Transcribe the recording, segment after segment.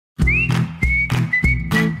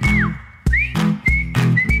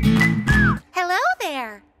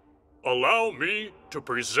allow me to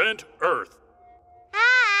present Earth.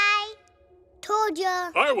 Hi! Told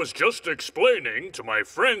ya. I was just explaining to my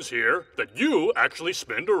friends here that you actually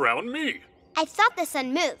spin around me. I thought the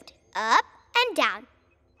sun moved up and down.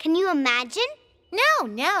 Can you imagine?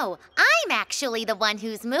 No, I'm actually the one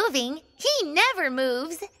who's moving. He never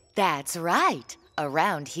moves. That's right.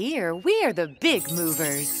 Around here, we're the big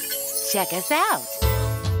movers. Check us out.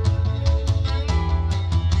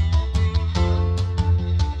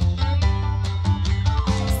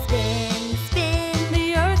 Spin, spin,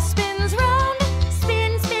 the earth spins round.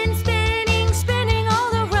 Spin, spin, spinning, spinning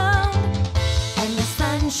all around. And the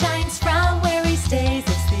sun shines from where he stays.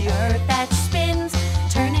 It's the earth that spins,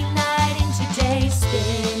 turning night into day.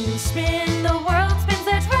 Spin, spin, the world spins,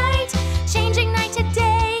 that's right. Changing night to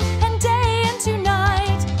day and day into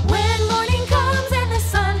night. When morning comes and the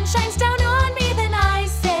sun shines down on me, then I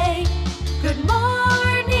say, good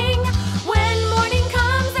morning. When morning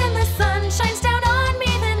comes and the sun shines down on me,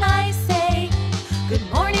 then I say, good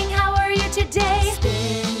morning, how are you today?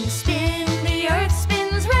 Spin, spin, the earth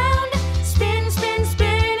spins round. Spin, spin,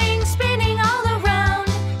 spinning, spinning all around.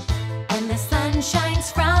 And the sun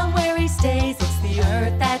shines from where he stays. It's the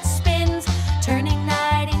earth that spins, turning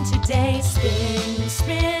night into day. Spin,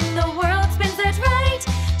 spin, the world spins, that's right.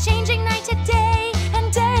 Changing night to day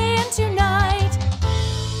and day into night.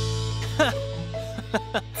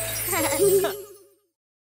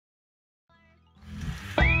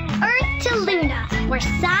 Earth to Luna, where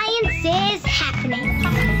science is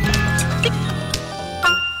happening.